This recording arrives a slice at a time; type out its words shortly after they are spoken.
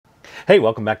Hey,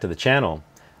 welcome back to the channel.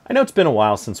 I know it's been a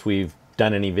while since we've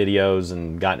done any videos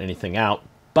and gotten anything out,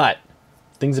 but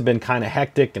things have been kind of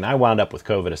hectic and I wound up with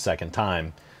COVID a second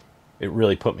time. It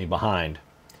really put me behind.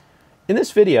 In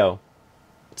this video,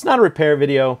 it's not a repair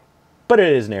video, but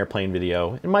it is an airplane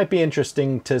video. It might be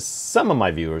interesting to some of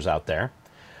my viewers out there.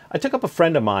 I took up a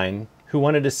friend of mine who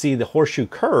wanted to see the Horseshoe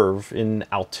Curve in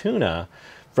Altoona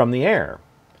from the air.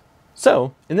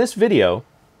 So, in this video,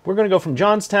 we're going to go from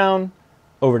Johnstown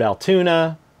over to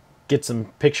Altoona, get some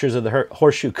pictures of the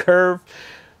Horseshoe Curve,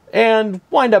 and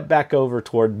wind up back over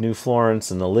toward New Florence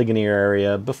and the Ligonier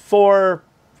area before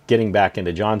getting back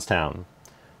into Johnstown.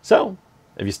 So,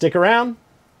 if you stick around,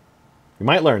 you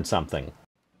might learn something.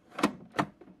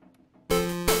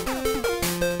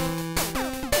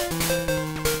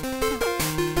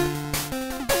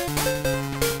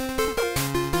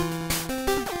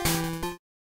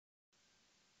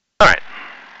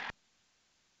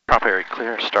 Prop area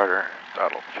clear, starter,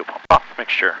 throttle, fuel pump off,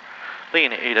 mixture,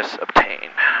 lean ATC obtain.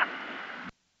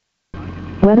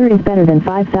 Weather is better than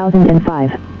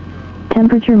 5005.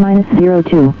 Temperature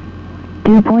 -02.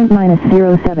 Dew point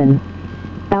 -07.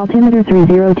 Altimeter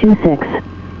 3026.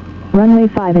 Runway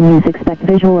 5 in use, expect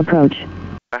visual approach.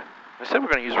 They said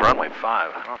we're going to use runway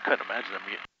 5. I couldn't imagine them.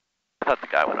 I thought the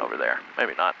guy went over there.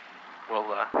 Maybe not. We'll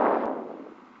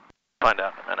find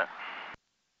out in a minute.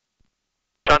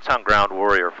 Johnstown ground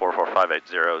Warrior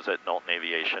 44580 is at Knowlton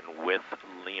Aviation with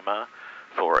Lima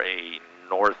for a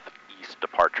northeast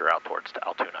departure out towards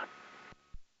Altoona.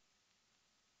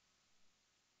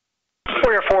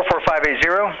 Warrior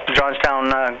 44580,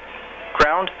 Johnstown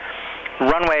ground,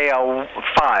 runway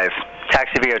 5,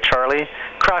 taxi via Charlie,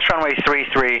 cross runway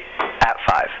 33 at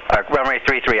 5, runway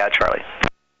 33 at Charlie.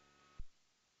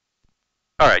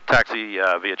 All right, taxi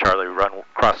via Charlie,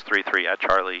 cross 33 at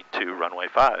Charlie to runway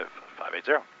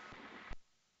 580.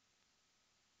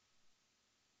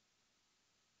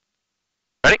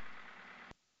 Ready?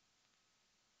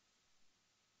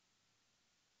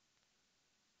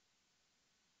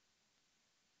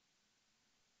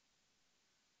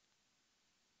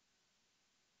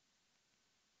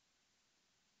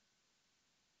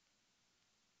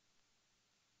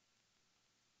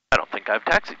 I don't think I've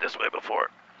taxied this way before.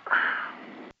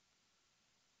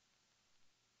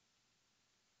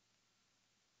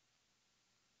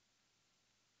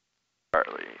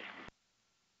 Charlie.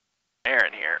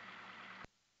 Aaron here.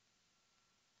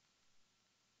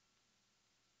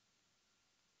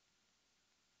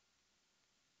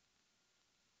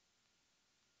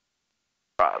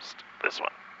 Crossed this one.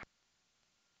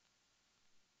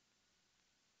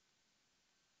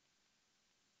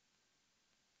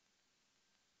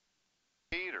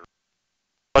 Heat or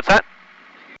What's that?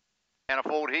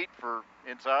 manifold heat for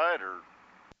inside or?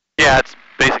 Yeah, it's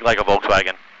basically like a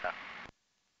Volkswagen. Yeah.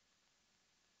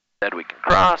 Then we can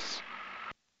cross.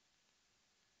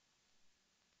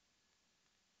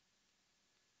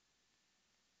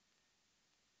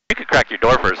 You could crack your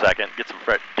door for a second, get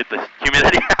the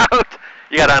humidity out.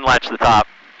 You gotta unlatch the top.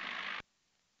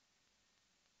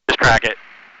 Just crack it.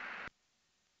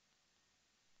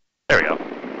 There we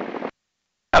go.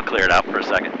 I'll clear it out for a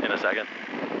second, in a second.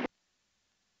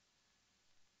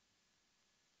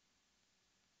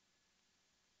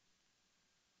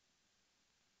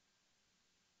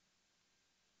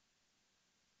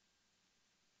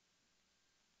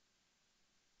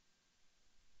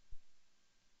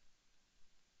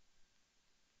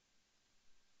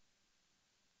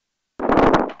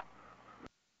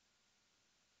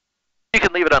 You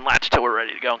can leave it unlatched till we're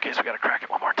ready to go in case we gotta crack it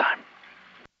one more time.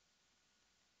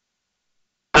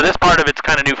 So this part of it's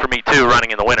kind of new for me too,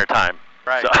 running in the winter time.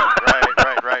 Right, So.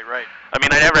 right. I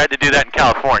mean, I never had to do that in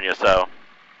California, so.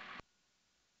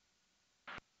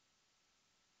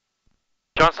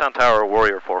 Johnstown Tower,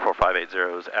 Warrior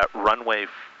 44580 is at runway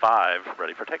 5,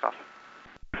 ready for takeoff.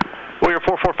 Warrior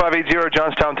 44580,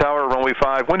 Johnstown Tower, runway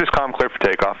 5. Wind is calm, clear for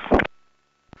takeoff.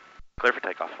 Clear for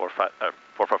takeoff,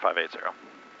 44580.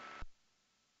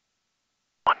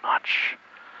 One notch.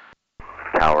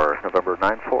 Tower, November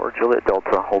 94, Juliet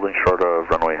Delta, holding short of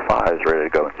runway 5, is ready to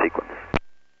go in sequence.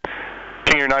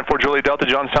 King Air 94, Juliet Delta,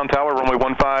 Johnstown Tower, runway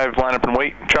 15, line up and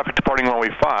wait. Traffic departing runway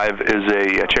 5 is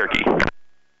a Cherokee.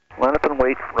 Line up and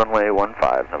wait, runway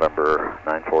 15, November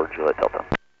 94, Juliet Delta.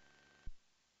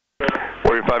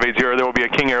 Warrior 580, there will be a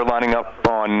King Air lining up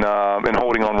on and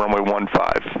holding on runway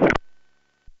 15.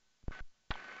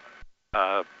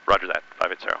 Roger that,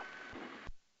 580.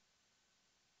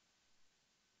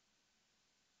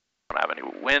 Don't have any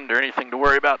wind or anything to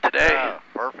worry about today. Ah,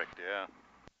 perfect, yeah.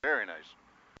 Very nice.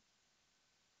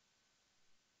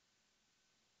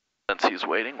 Since he's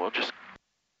waiting, we'll just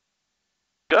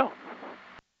go.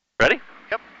 Ready?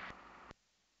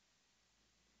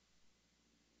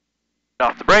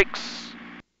 Off the brakes.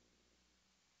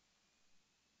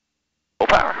 Full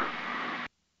power.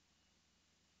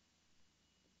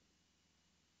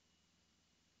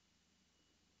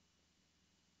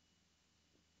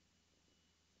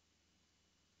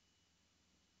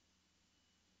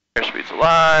 Airspeed's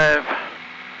alive.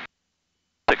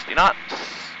 60 knots.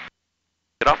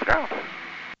 Get off the ground.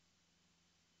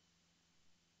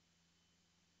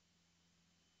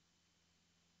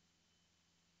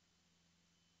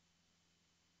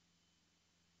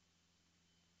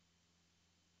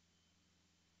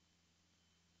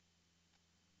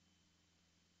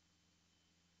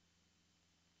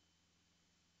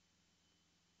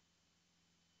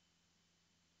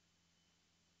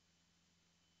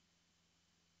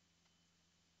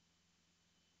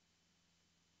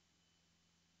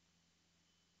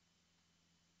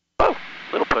 Oh,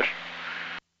 little push.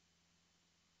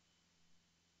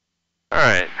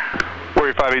 Alright.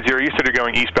 Warrior 580, you said you're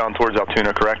going eastbound towards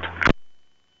Altoona, correct?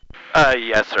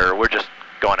 Yes, sir. We're just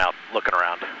going out, looking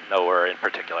around. Nowhere in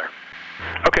particular.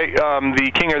 Okay,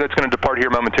 the King Air that's going to depart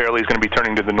here momentarily is going to be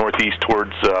turning to the northeast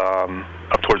towards,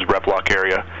 up towards the rep lock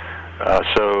area.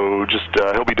 So just,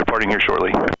 he'll be departing here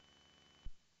shortly.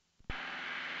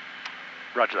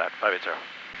 Roger that, 580.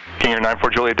 King Air 94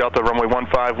 Juliet Delta, runway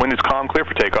 15, wind is calm, clear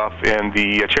for takeoff, and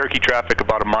the Cherokee traffic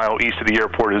about a mile east of the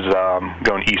airport is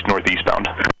going east-northeastbound.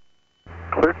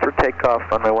 Cleared for takeoff,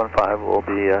 runway 15. We'll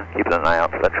be keeping an eye out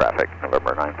for that traffic.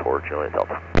 November 94 Juliet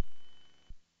Delta.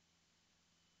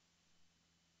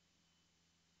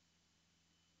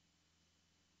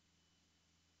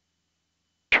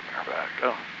 Back.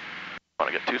 Oh, don't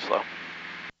want to get too slow.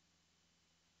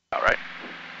 All right.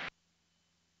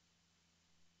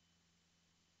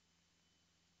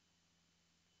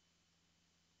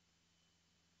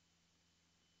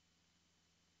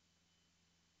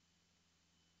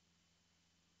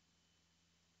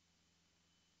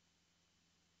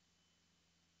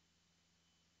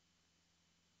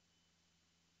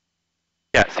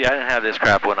 Yeah, see, I didn't have this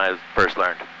crap when I first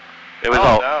learned. It was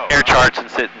all air charts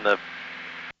and sit in the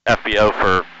FBO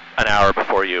for an hour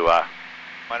before you,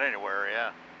 Not anywhere,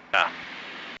 yeah. Yeah.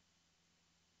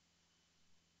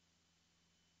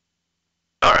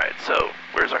 Alright, so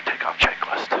where's our takeoff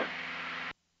checklist?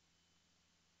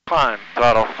 Climb,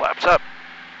 throttle, flaps up.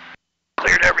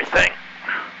 Cleared everything.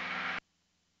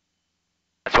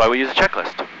 That's why we use a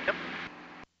checklist. Yep.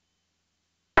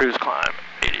 Cruise climb,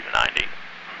 80 to 90.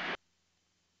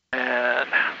 And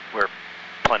we're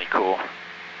plenty cool.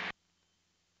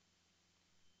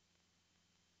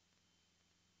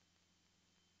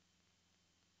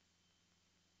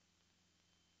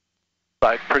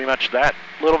 Like pretty much that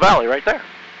little valley right there.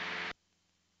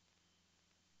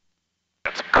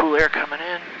 Got some cool air coming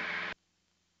in.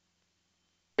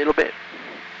 A little bit.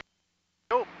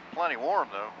 Oh, plenty warm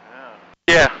though.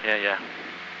 Yeah. Yeah.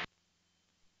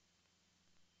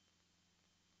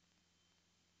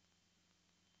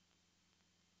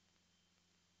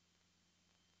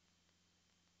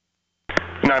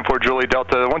 Nine 4 Julie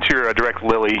Delta, once you're a direct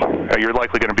Lily, you're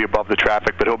likely going to be above the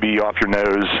traffic, but he'll be off your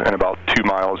nose and about 2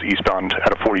 miles eastbound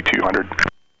at a 4200.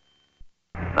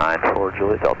 94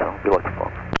 Julie Delta, be looking for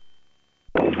him.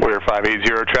 We're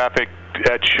 580 traffic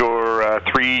at your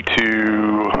 3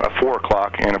 to 4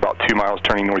 o'clock and about 2 miles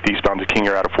turning northeastbound to King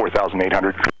Air out of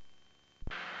 4800.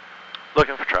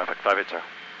 Looking for traffic, 580.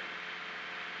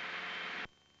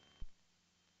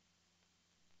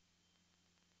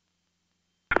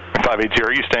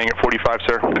 Are you staying at 45,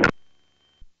 sir?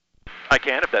 I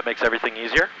can, if that makes everything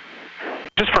easier.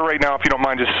 Just for right now, if you don't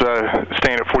mind just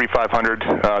staying at 4500,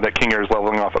 that King Air is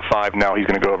leveling off at 5 now. He's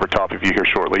going to go over top of you here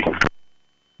shortly.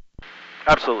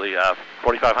 Absolutely,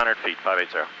 4,500 feet,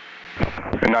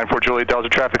 580. And 94 Juliet Delta,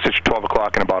 traffic's at 12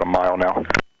 o'clock and about a mile now.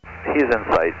 He's in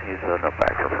sight. He's no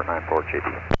factor for 94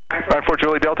 JD. 94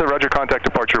 Juliet Delta, roger, contact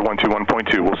departure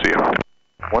 121.2. We'll see you.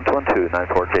 112,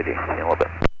 94 JD. See you in a little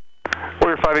bit.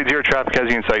 Warrior 580, traffic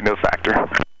has you in sight, no factor.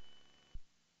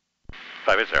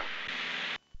 580.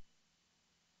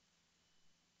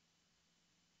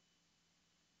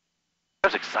 That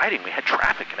was exciting. We had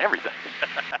traffic and everything.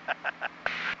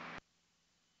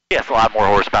 He has a lot more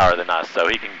horsepower than us, so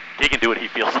he can do what he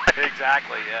feels like.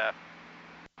 Exactly, yeah.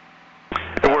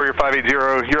 Warrior 580,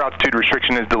 your altitude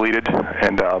restriction is deleted,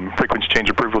 and frequency change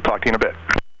approved. We'll talk to you in a bit.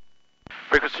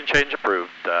 Frequency change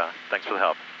approved. Thanks for the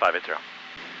help. 580.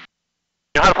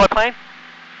 You know how to fly a plane?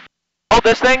 Hold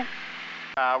this thing.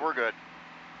 We're good.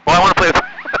 Well, I want to play with.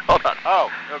 Hold on.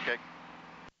 Oh, okay.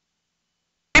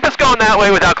 Keep us going that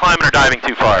way without climbing or diving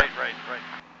too far. Right.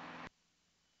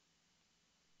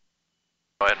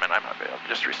 Wait a minute, I might be able to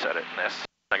just reset it in this.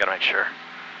 I gotta make sure.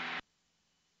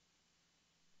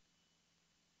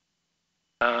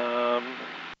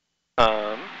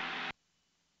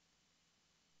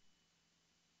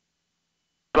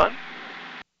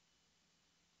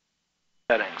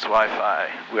 Settings, Wi-Fi.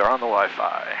 We are on the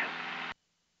Wi-Fi.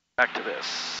 Back to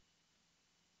this.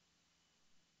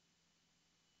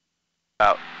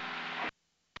 Out.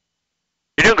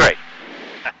 You're doing great.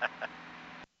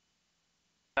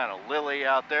 Kind of lily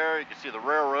out there. You can see the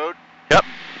railroad. Yep.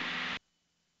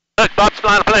 Look, Bob's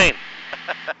flying a plane.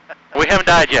 We haven't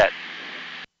died yet.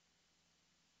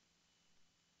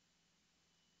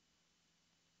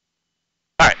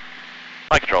 All right.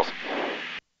 Flight controls.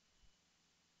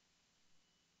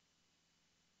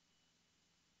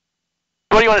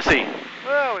 What do you want to see?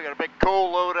 Well, we got a big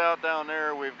coal load out down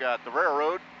there. We've got the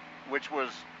railroad, which was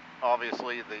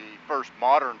obviously the first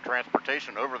modern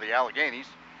transportation over the Alleghenies.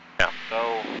 Yeah.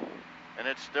 So, and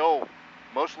it's still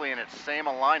mostly in its same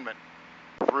alignment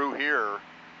through here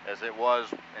as it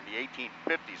was in the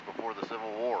 1850s before the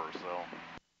Civil War. So,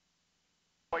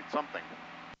 quite something.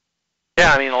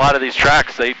 Yeah, I mean, a lot of these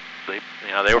tracks, they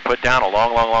were put down a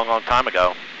long time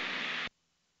ago.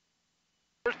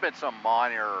 There's been some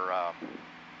minor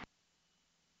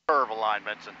curve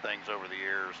alignments and things over the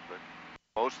years, but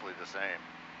mostly the same.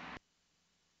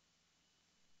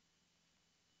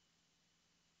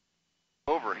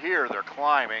 Over here, they're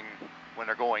climbing when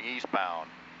they're going eastbound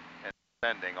and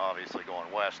descending, obviously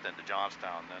going west into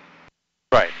Johnstown then.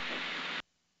 Right.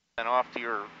 And off to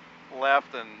your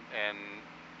left and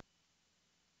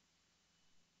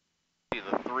see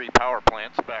the 3 power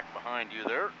plants back behind you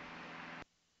there.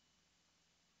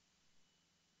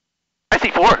 I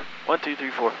see 4. 1, 2,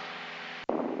 3, 4.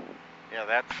 Yeah,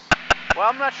 that's, well,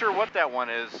 I'm not sure what that one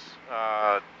is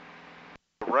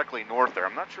directly north there.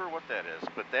 I'm not sure what that is,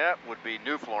 but that would be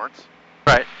New Florence.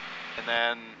 Right. And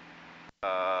then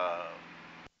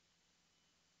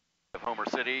Homer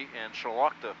City and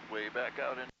Shalocta way back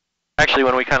out in. Actually,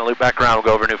 when we kind of loop back around, we'll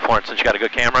go over New Florence since you got a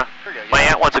good camera. Yeah. My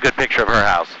aunt wants a good picture of her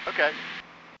house. Okay.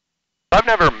 I've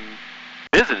never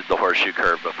visited the Horseshoe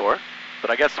Curve before,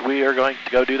 but I guess we are going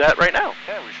to go do that right now.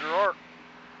 Yeah, we sure are.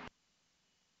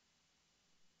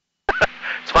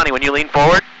 It's funny, when you lean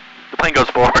forward, the plane goes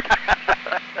forward.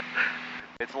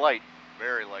 It's light,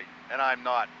 very light, and I'm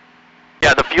not.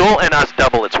 Yeah, the fuel and us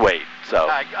double its weight, so.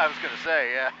 I was going to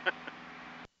say, yeah.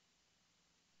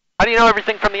 How do you know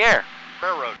everything from the air?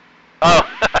 Railroad. Oh.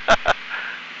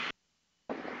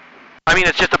 I mean,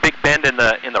 it's just a big bend in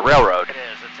the railroad. It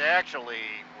is. It's actually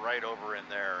right over in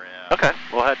there, yeah. Okay,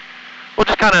 we'll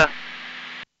just kind of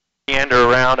meander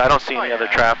around. I don't see any other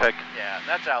traffic. Yeah,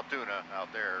 that's Altoona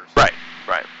out there. So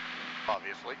Right.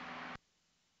 obviously.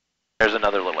 There's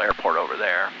another little airport over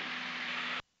there.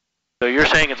 So you're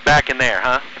saying it's back in there,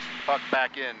 huh? It's tucked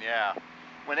back in, yeah.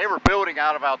 When they were building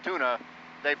out of Altoona,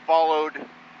 they followed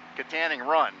Katanning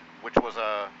Run, which was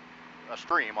a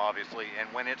stream, obviously, and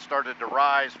when it started to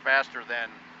rise faster than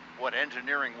what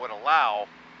engineering would allow,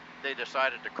 they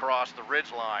decided to cross the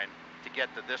ridge line to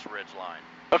get to this ridge line.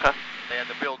 Okay. They had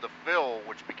to build the fill,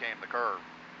 which became the curve.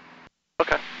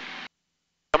 Okay.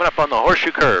 Coming up on the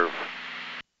Horseshoe Curve.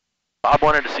 Bob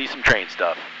wanted to see some train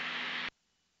stuff.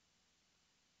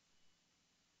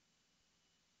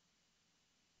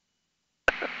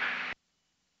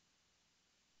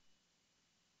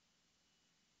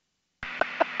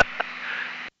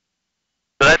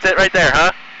 So that's it right there,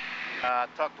 huh?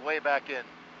 Tucked way back in.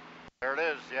 There it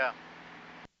is, yeah.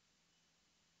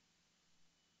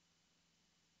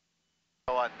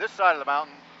 So on this side of the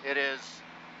mountain, it is,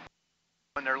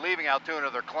 when they're leaving Altoona,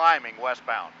 they're climbing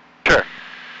westbound. Sure.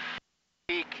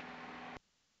 Peak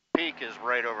is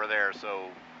right over there, so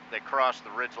they crossed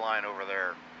the ridge line over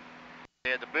there.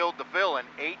 They had to build the fill in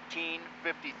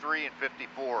 1853 and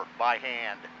 54 by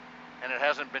hand, and it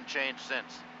hasn't been changed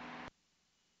since.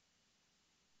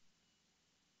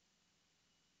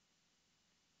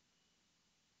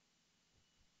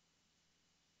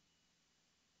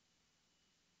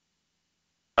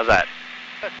 How's that?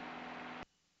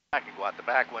 I can go out the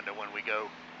back window when we go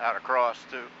out across,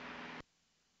 too.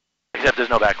 Except there's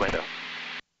no back window.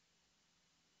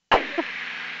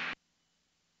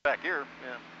 Back here,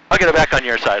 yeah. I'll get it back on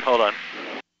your side. Hold on.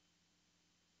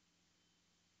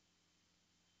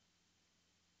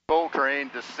 Coal train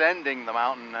descending the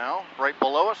mountain now, right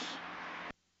below us.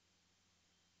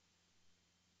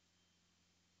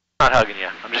 I'm not hugging you.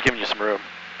 I'm just giving you some room.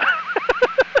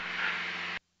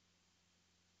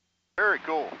 Very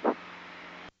cool.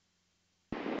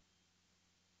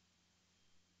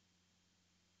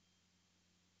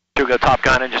 Should we go Top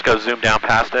Gun and just go zoom down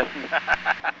past it?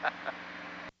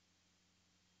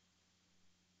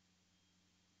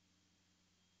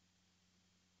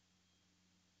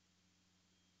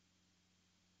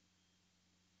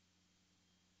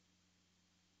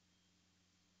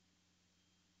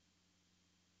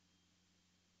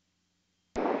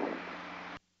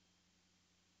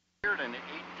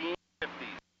 118.50.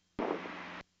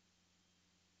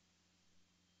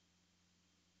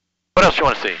 What else you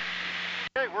want to see?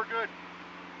 Okay, we're good.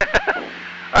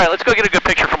 All right, let's go get a good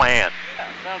picture for my aunt. Yeah,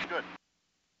 sounds good.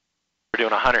 We're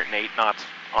doing 108 knots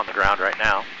on the ground right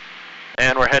now.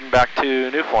 And we're heading back to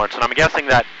New Florence. And I'm guessing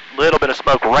that little bit of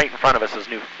smoke right in front of us is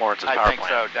New Florence's power plant. I think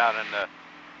so,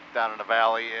 down in the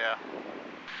valley, yeah.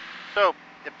 So,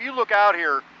 if you look out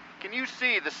here, can you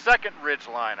see the second ridge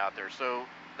line out there? So,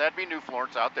 that'd be New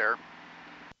Florence out there.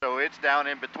 So, it's down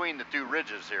in between the two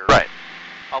ridges here. Right.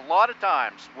 A lot of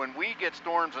times, when we get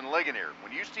storms in Ligonier,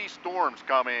 when you see storms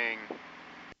coming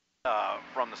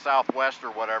from the southwest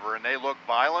or whatever, and they look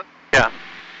violent, yeah,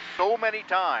 so many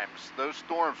times those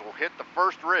storms will hit the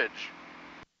first ridge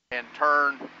and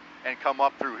turn and come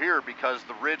up through here because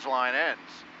the ridge line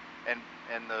ends, and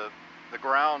the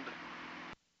ground,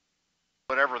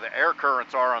 whatever the air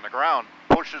currents are on the ground,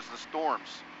 pushes the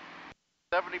storms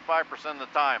 75% of the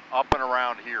time up and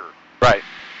around here. Right.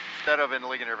 Instead of in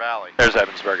Ligonier Valley. There's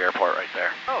Evansburg Airport right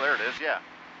there. Oh, there it is, yeah.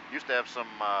 Used to have some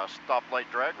stoplight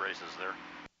drag races there.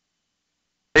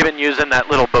 They've been using that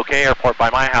little Bouquet Airport by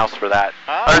my house for that.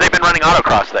 Oh. Or they've been running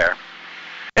autocross there.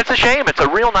 It's a shame. It's a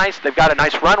real nice, they've got a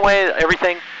nice runway,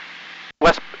 everything.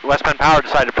 West Penn Power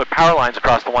decided to put power lines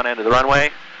across the one end of the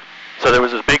runway. So there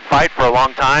was this big fight for a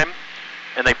long time,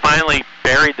 and they finally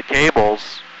buried the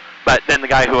cables, but then the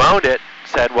guy who owned it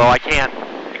said, well, I can't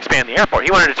expand the airport.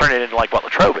 He wanted to turn it into like what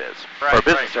Latrobe is, right, or a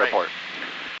business right. airport.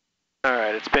 All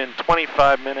right, it's been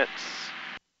 25 minutes.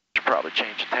 Should probably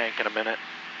change the tank in a minute.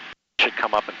 Should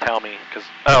come up and tell me, because,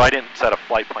 oh, I didn't set a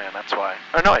flight plan, that's why.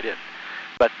 Or no, I did.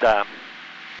 But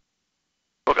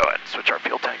we'll go ahead and switch our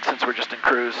fuel tank since we're just in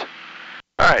cruise.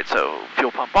 All right, so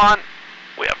fuel pump on.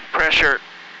 We have pressure.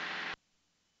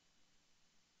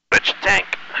 Switch tank.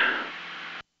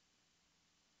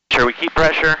 Sure we keep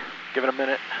pressure. Give it a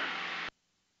minute.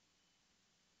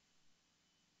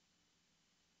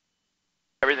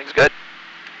 Everything's good.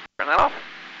 Turn that off.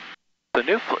 So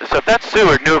if that's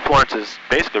Seward, New Florence is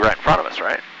basically right in front of us,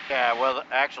 right? Yeah, well,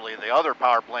 actually, the other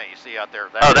power plant you see out there.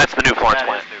 That's the New Florence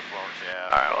plant. That is New Florence, yeah.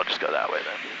 All right, we'll just go that way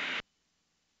then.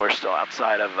 We're still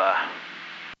outside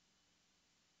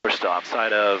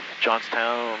of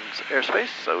Johnstown's airspace,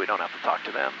 so we don't have to talk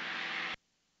to them.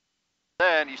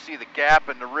 Then you see the gap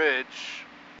in the ridge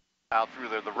out through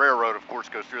there. The railroad, of course,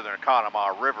 goes through there. The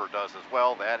Conemaugh River does as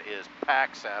well. That is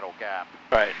Pack Saddle Gap.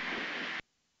 Right.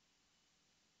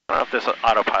 I don't know if this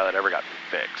autopilot ever got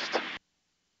fixed.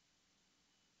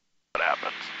 What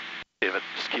happens? See if it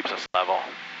just keeps us level.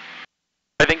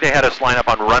 I think they had us line up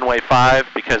on runway 5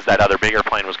 because that other bigger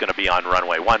plane was going to be on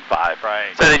runway 15.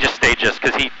 Right. So they just staged us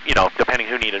because he, depending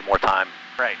who needed more time.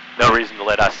 Right. No reason to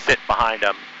let us sit behind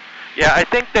them. Yeah, I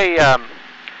think they,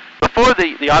 before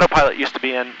the autopilot used to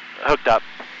be hooked up,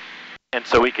 and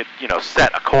so we could,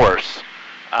 set a course.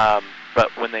 But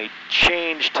when they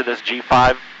changed to this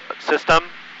G5 system,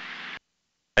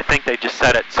 I think they just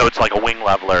set it so it's like a wing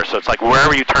leveler. So it's like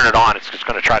wherever you turn it on, it's just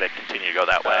going to try to continue to go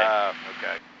that way.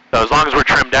 Okay. So as long as we're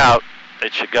trimmed out,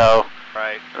 it should go.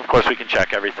 Right. And of course, we can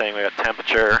check everything. We got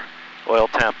temperature, oil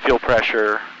temp, fuel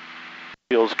pressure.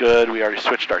 Fuel's good. We already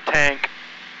switched our tank.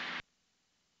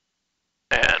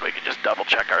 And we can just double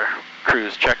check our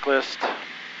cruise checklist. Want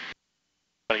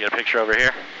to get a picture over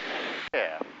here?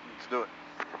 Yeah, let's do it.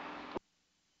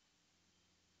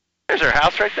 There's our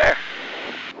house right there.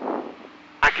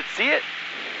 I could see it.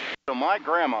 So my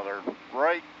grandmother,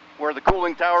 right where the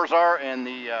cooling towers are and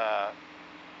the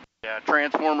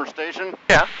transformer station,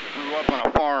 yeah, grew up on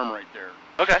a farm right there.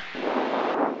 Okay.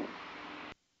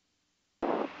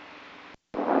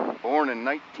 Born in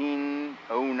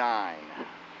 1909.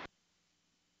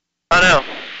 Oh no,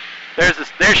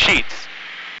 there's sheets.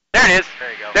 There it is.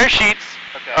 There you go. There's sheets.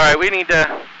 Okay. All right, we need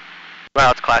to.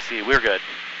 Well, it's Class C. We're good.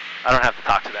 I don't have to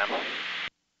talk to them.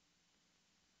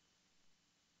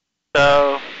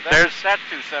 So that's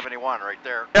 271 right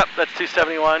there. Yep, that's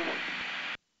 271.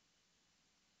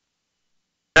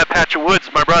 That patch of wood's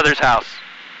my brother's house.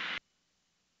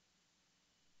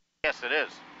 Yes, it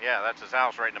is. Yeah, that's his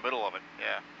house right in the middle of it.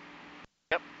 Yeah.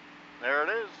 Yep. There it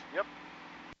is. Yep.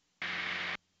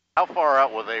 How far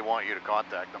out will they want you to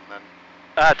contact them then?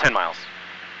 10 miles.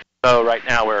 So right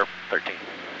now we're 13.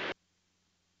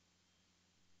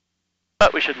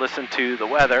 But we should listen to the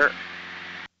weather.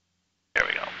 There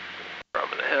we go. We're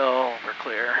over the hill. We're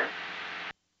clear.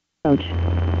 Approach.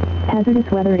 Hazardous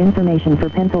weather information for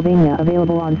Pennsylvania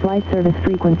available on flight service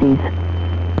frequencies.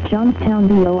 Johnstown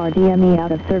BORDME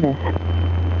out of service.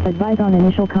 Advise on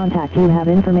initial contact. You have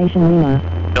information Lima.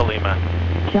 Still Lima.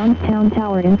 Johnstown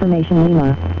Tower information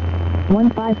Lima.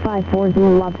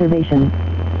 15540 observation.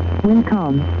 Wind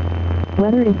calm.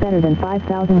 Weather is better than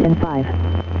 5005.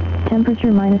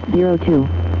 Temperature -02.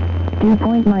 Dew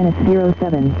point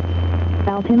 -07.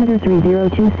 Altimeter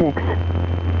 3026.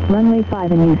 Runway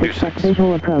 5 and use expect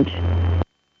visual approach.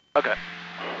 Okay.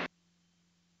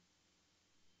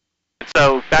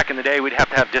 So back in the day, we'd have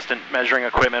to have distant measuring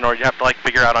equipment, or you'd have to like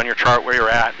figure out on your chart where you're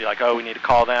at and be like, oh, we need to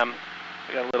call them.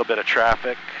 We got a little bit of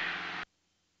traffic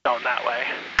going that way.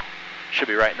 Should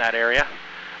be right in that area.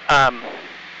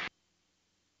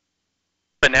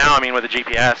 But now, I mean, with the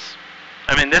GPS,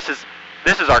 I mean, this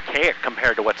is archaic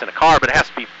compared to what's in a car, but it has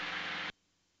to be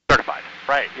certified.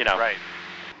 Right. You know. Right.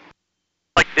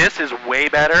 Like this is way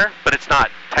better, but it's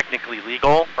not technically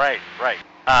legal. Right. Right.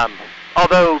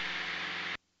 Although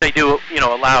they do, you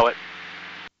know, allow it,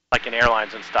 like in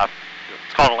airlines and stuff.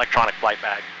 It's called an electronic flight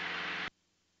bag.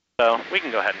 So we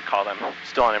can go ahead and call them.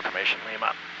 Still on information,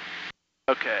 Lima.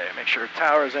 Okay, make sure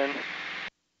tower's in.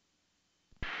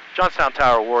 Johnstown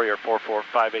Tower Warrior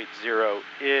 44580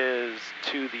 is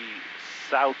to the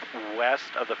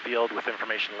southwest of the field with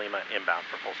information Lima inbound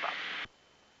for full stop.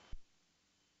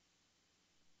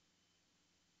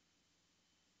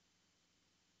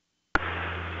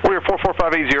 Warrior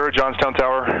 44580, Johnstown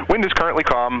Tower. Wind is currently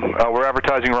calm. We're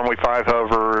advertising runway 5,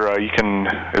 however,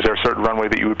 is there a certain runway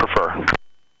that you would prefer?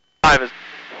 5 is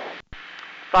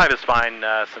fine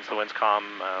since the wind's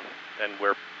calm, and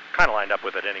we're kind of lined up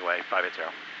with it anyway,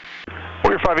 580.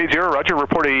 Warrior 580, roger.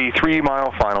 Report a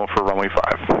 3-mile final for runway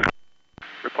 5.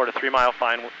 Report a 3-mile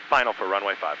final for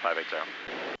runway 5, 580.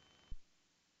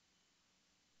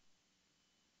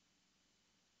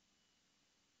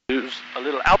 Lose a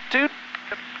little altitude.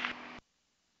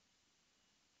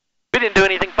 We didn't do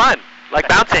anything fun, like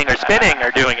bouncing or spinning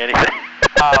or doing anything.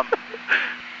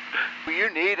 Do you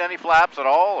need any flaps at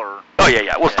all, or? Oh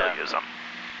yeah, we'll still use them.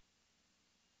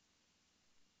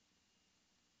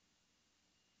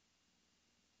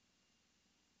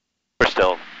 We're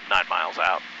still 9 miles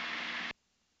out.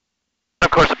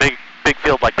 Of course, a big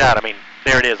field like that, I mean,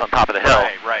 there it is on top of the hill.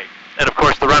 Right. And of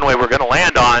course, the runway we're going to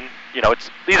land on, you know,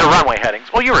 these are runway headings.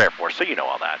 Well, you're Air Force, so you know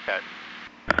all that.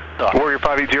 Warrior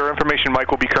 580, information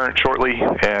Mike will be current shortly,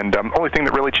 and only thing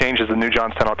that really changed is the new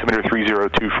Johnstown altimeter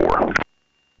 3024.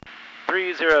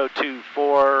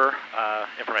 3024,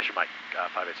 information Mike,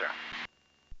 580.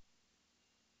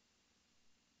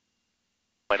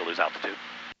 Way to lose altitude.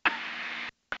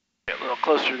 Get a little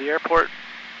closer to the airport.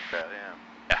 Yeah.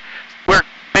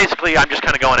 Basically, I'm just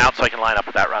kind of going out so I can line up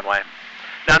with that runway.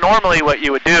 Now, normally what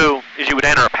you would do is you would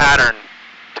enter a pattern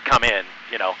to come in,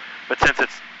 you know, but since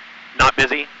it's not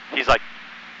busy, he's like,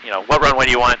 you know, what runway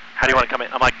do you want? How do you want to come in?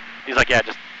 He's like, yeah,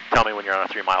 just tell me when you're on a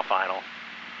 3-mile final.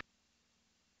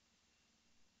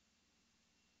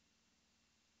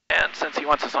 And since he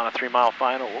wants us on a 3-mile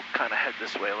final, we'll kind of head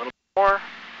this way a little bit more.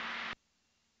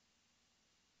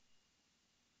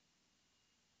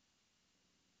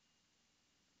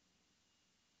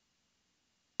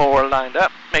 We're lined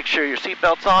up. Make sure your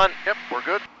seatbelt's on. Yep, we're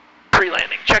good.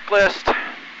 Pre-landing checklist.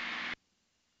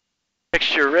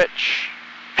 Mixture rich.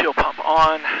 Fuel pump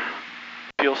on.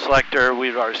 Fuel selector.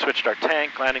 We've already switched our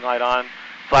tank. Landing light on.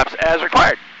 Flaps as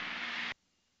required.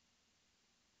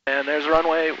 And there's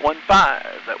runway 15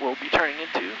 that we'll be turning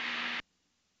into.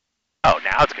 Oh,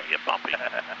 now it's going to get bumpy.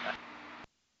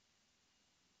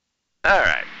 All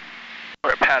right.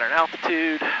 We're at pattern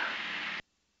altitude.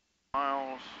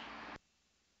 Miles.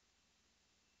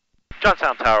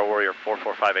 Johnstown Tower Warrior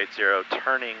 44580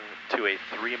 turning to a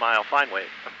 3-mile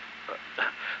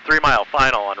 3-mile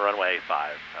final on runway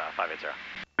 580.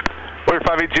 Warrior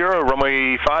 580,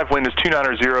 runway 5, wind is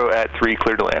 290 at 3,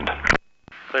 clear to land.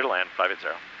 Clear to land,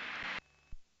 580.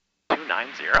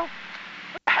 290? What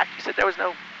the heck? You said there was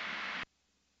no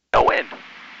wind.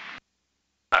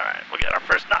 All right, we'll get our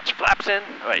first notch flaps in.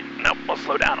 Wait, nope, we'll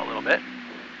slow down a little bit.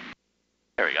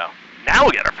 There we go. Now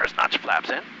we'll get our first notch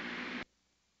flaps in.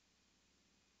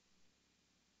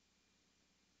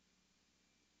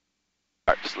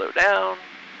 Start to slow down.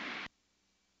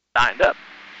 Lined up.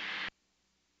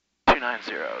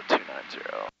 290, 290.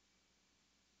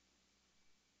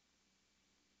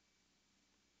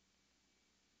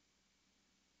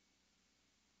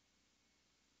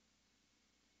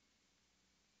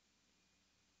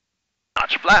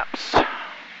 Notch flaps.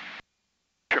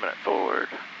 Trimming it forward.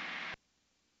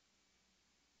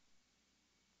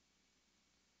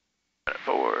 Trim it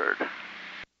forward.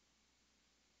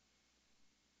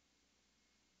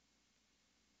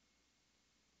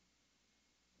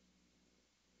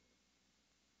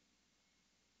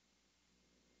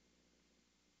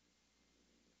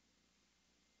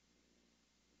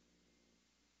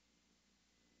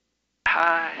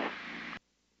 High.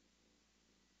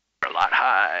 A lot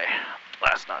high.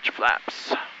 last notch of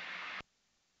flaps.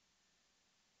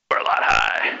 We're a lot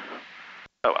high.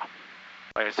 Oh well.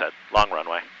 Like I said, long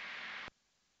runway.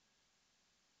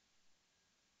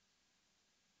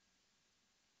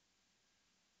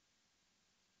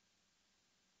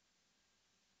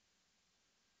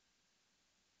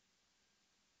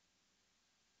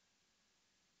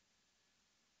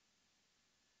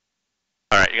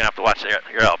 Alright, you're gonna have to watch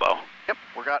your elbow. Yep,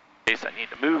 we're got. In case I need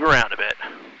to move around a bit.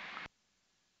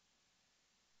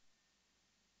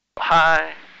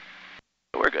 High.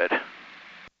 We're good.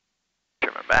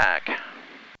 Turn my back.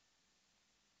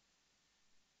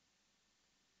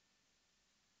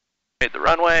 Made the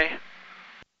runway.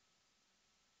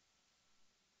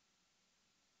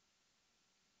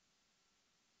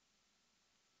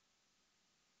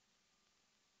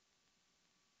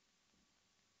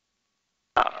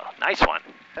 Oh, nice one.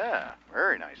 Yeah,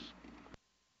 very nice.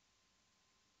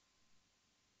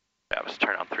 Yeah, let's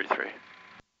turn on 3-3.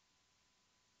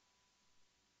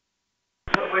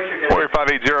 Warrior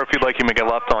 580, if you'd like, you make a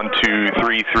left on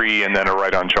 233 and then a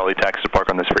right on Charlie taxi to park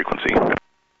on this frequency.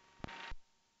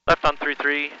 Left on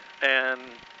 3-3 and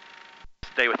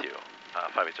stay with you,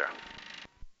 580.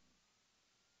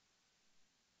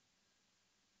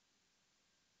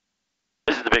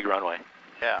 This is the big runway.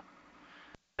 Yeah.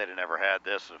 They'd have never had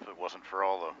this if it wasn't for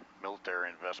all the military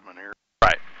investment here.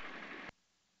 Right.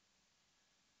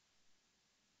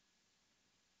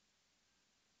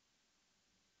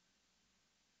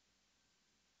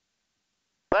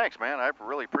 Thanks, man. I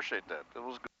really appreciate that. It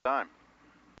was a good time.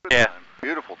 Good Yeah. time.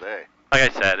 Beautiful day. Like I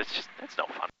said, it's no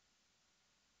fun.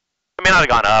 I mean, I'd have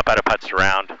gone up, I'd have putzed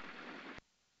around.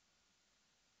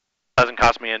 Doesn't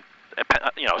cost me a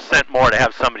cent more to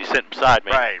have somebody sitting beside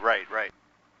me. Right.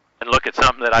 And look at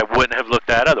something that I wouldn't have looked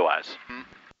at otherwise. Mm-hmm.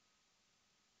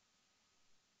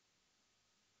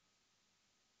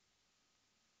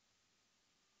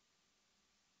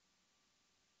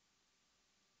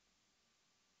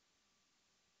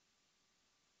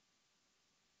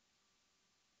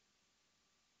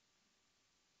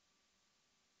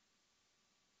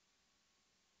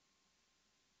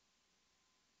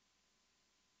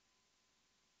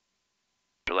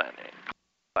 Landing.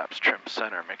 Flaps trim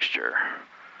center mixture.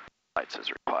 Lights as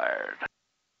required.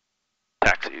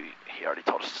 Taxi, he already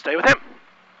told us to stay with him.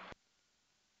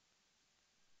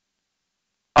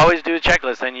 Always do a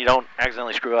checklist, then you don't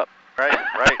accidentally screw up. Right.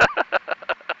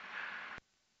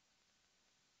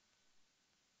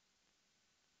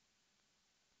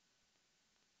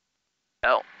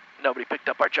 Hell, nobody picked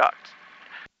up our jocks.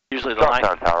 Usually the Dropdown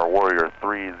line. Tower, Warrior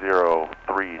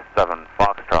 3037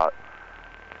 Foxtrot,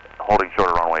 holding short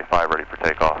of runway 5, ready for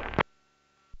takeoff.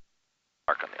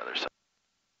 Park on the other side.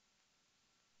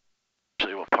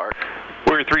 Usually we'll park.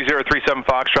 Warrior 3037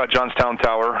 Foxtrot, Johnstown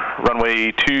Tower,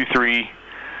 runway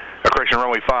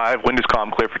runway 5, wind is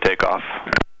calm, clear for takeoff.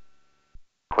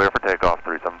 Clear for takeoff,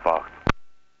 37 Fox.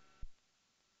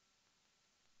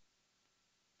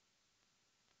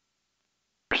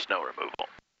 For snow removal.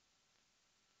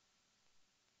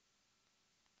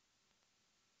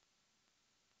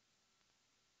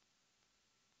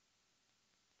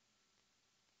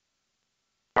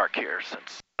 Park here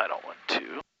since I don't want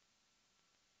to.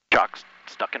 Jock's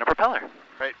stuck in a propeller.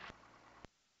 Right.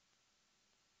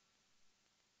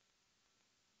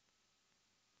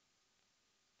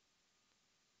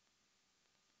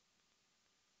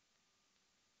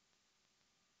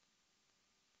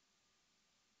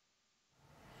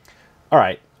 All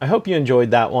right, I hope you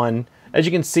enjoyed that one. As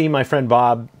you can see, my friend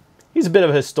Bob, he's a bit of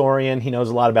a historian. He knows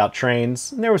a lot about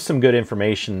trains, and there was some good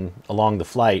information along the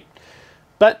flight.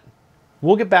 But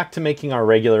we'll get back to making our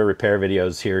regular repair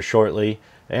videos here shortly,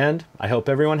 and I hope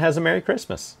everyone has a Merry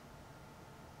Christmas.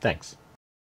 Thanks.